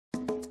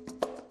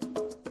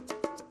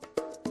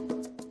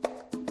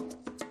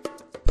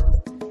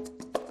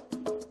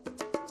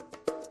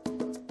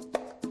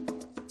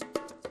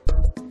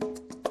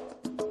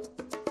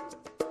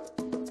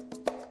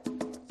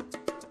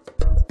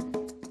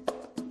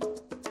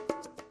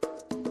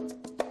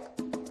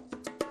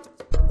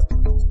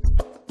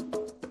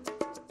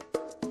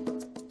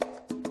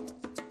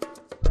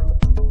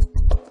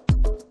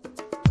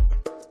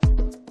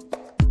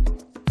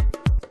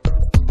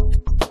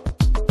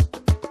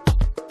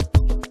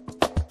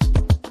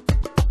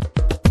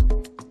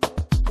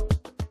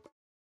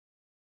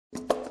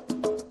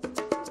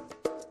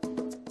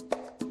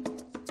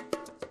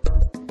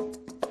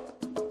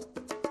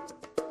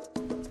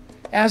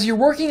As you're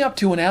working up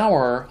to an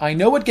hour, I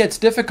know it gets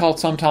difficult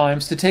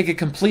sometimes to take a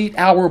complete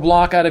hour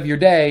block out of your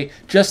day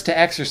just to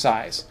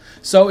exercise.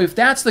 So if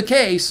that's the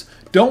case,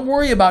 don't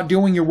worry about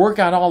doing your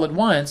workout all at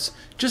once.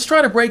 Just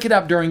try to break it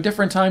up during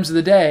different times of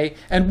the day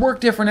and work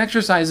different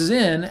exercises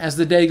in as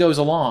the day goes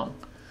along.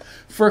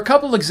 For a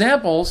couple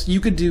examples, you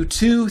could do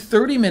 2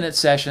 30-minute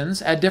sessions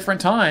at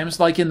different times,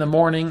 like in the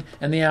morning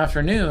and the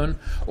afternoon,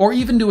 or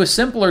even do a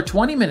simpler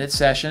 20-minute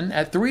session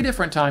at 3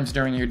 different times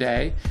during your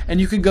day, and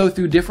you could go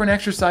through different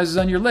exercises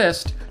on your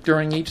list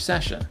during each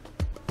session.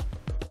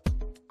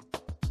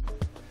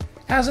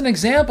 As an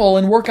example,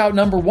 in workout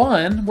number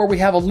 1, where we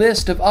have a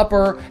list of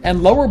upper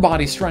and lower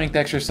body strength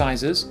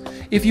exercises,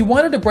 if you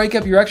wanted to break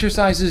up your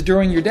exercises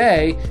during your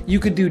day, you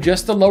could do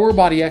just the lower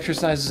body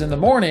exercises in the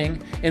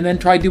morning and then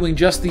try doing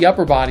just the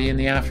upper body in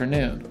the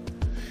afternoon.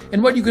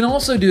 And what you can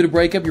also do to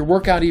break up your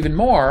workout even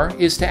more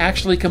is to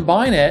actually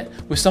combine it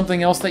with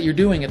something else that you're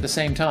doing at the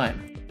same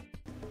time.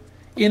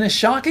 In a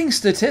shocking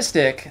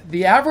statistic,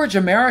 the average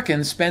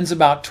American spends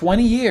about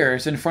 20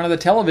 years in front of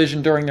the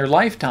television during their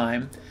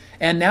lifetime,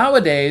 and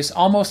nowadays,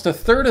 almost a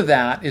third of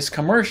that is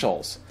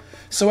commercials.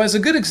 So as a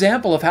good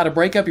example of how to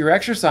break up your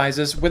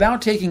exercises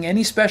without taking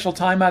any special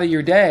time out of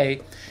your day,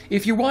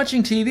 if you're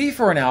watching TV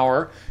for an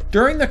hour,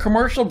 during the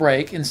commercial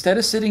break, instead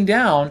of sitting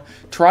down,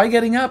 try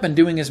getting up and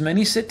doing as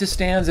many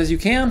sit-to-stands as you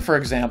can, for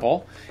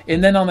example,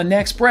 and then on the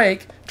next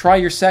break, try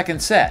your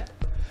second set.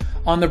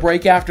 On the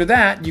break after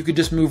that, you could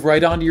just move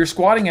right onto your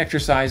squatting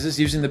exercises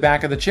using the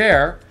back of the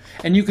chair,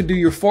 and you could do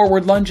your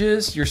forward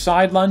lunges, your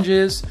side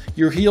lunges,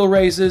 your heel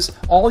raises,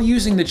 all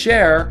using the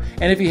chair,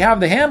 and if you have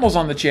the handles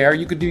on the chair,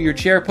 you could do your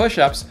chair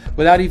push-ups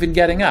without even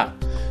getting up.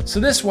 So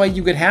this way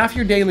you get half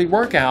your daily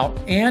workout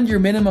and your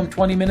minimum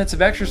 20 minutes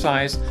of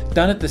exercise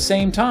done at the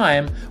same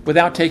time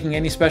without taking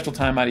any special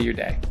time out of your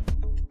day.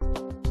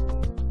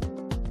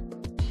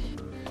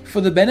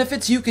 For the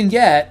benefits you can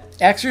get,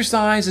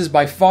 exercise is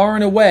by far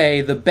and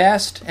away the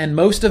best and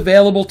most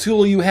available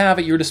tool you have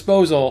at your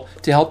disposal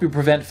to help you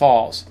prevent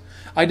falls.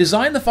 I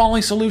designed the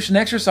Falling Solution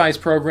exercise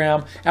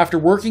program after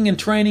working and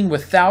training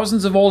with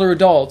thousands of older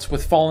adults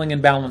with falling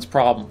and balance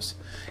problems.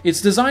 It's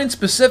designed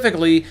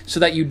specifically so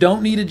that you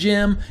don't need a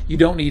gym, you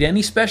don't need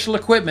any special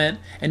equipment,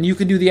 and you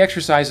can do the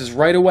exercises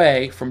right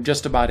away from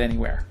just about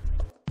anywhere.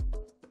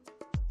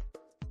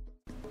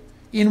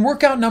 In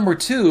workout number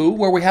 2,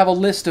 where we have a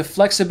list of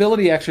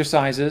flexibility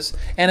exercises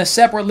and a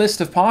separate list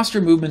of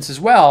posture movements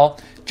as well,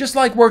 just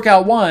like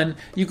workout 1,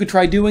 you could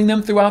try doing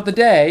them throughout the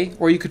day,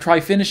 or you could try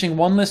finishing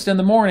one list in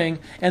the morning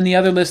and the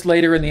other list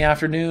later in the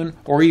afternoon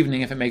or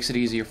evening if it makes it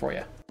easier for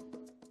you.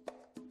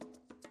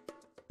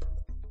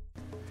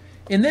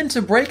 And then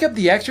to break up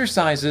the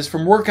exercises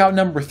from workout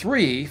number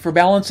 3 for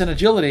balance and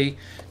agility,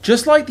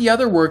 just like the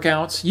other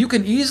workouts, you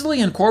can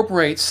easily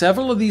incorporate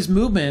several of these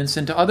movements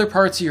into other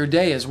parts of your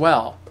day as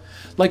well.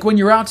 Like when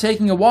you're out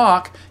taking a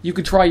walk, you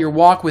could try your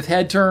walk with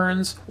head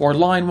turns, or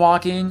line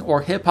walking,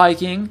 or hip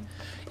hiking.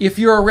 If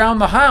you're around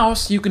the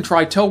house, you can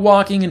try toe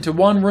walking into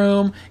one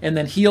room and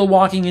then heel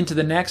walking into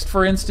the next,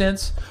 for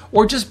instance,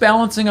 or just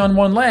balancing on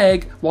one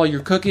leg while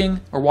you're cooking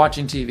or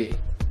watching TV.